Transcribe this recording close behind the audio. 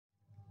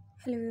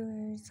Hello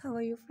viewers, how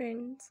are you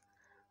friends?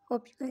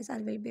 Hope you guys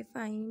all will be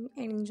fine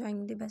and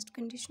enjoying the best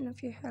condition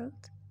of your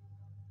health.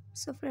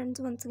 So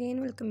friends, once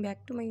again welcome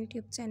back to my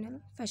YouTube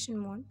channel Fashion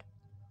Mode.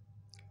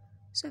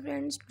 So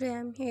friends, today I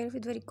am here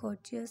with very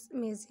gorgeous,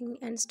 amazing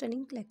and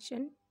stunning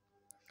collection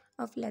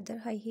of leather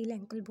high heel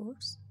ankle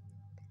boots.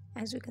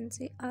 As you can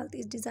see, all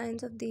these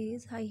designs of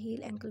these high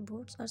heel ankle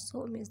boots are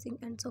so amazing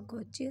and so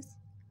gorgeous.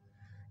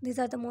 These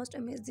are the most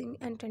amazing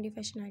and trendy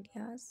fashion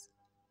ideas.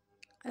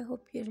 I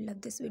hope you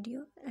love this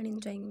video and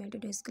enjoying my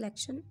today's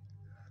collection.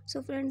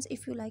 So friends,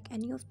 if you like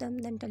any of them,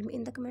 then tell me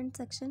in the comment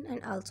section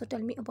and also tell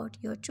me about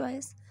your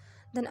choice.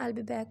 Then I'll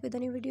be back with a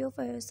new video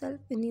for yourself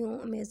with new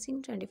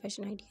amazing trendy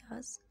fashion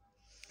ideas.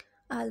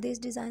 All these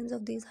designs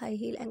of these high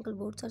heel ankle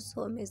boots are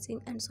so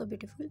amazing and so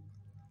beautiful.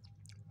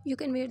 You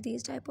can wear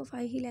these type of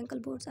high heel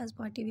ankle boots as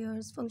party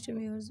wears, function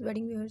wears,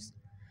 wedding wears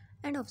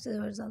and office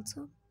wears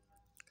also.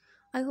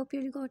 I hope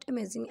you got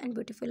amazing and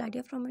beautiful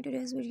idea from my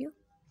today's video.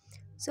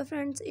 So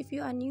friends, if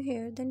you are new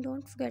here, then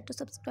don't forget to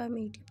subscribe my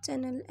YouTube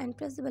channel and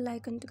press the bell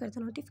icon to get the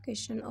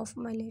notification of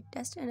my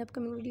latest and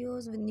upcoming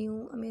videos with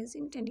new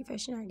amazing trendy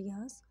fashion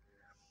ideas.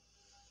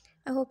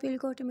 I hope you'll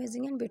got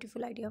amazing and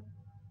beautiful idea.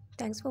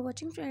 Thanks for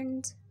watching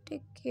friends.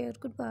 Take care.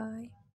 Goodbye.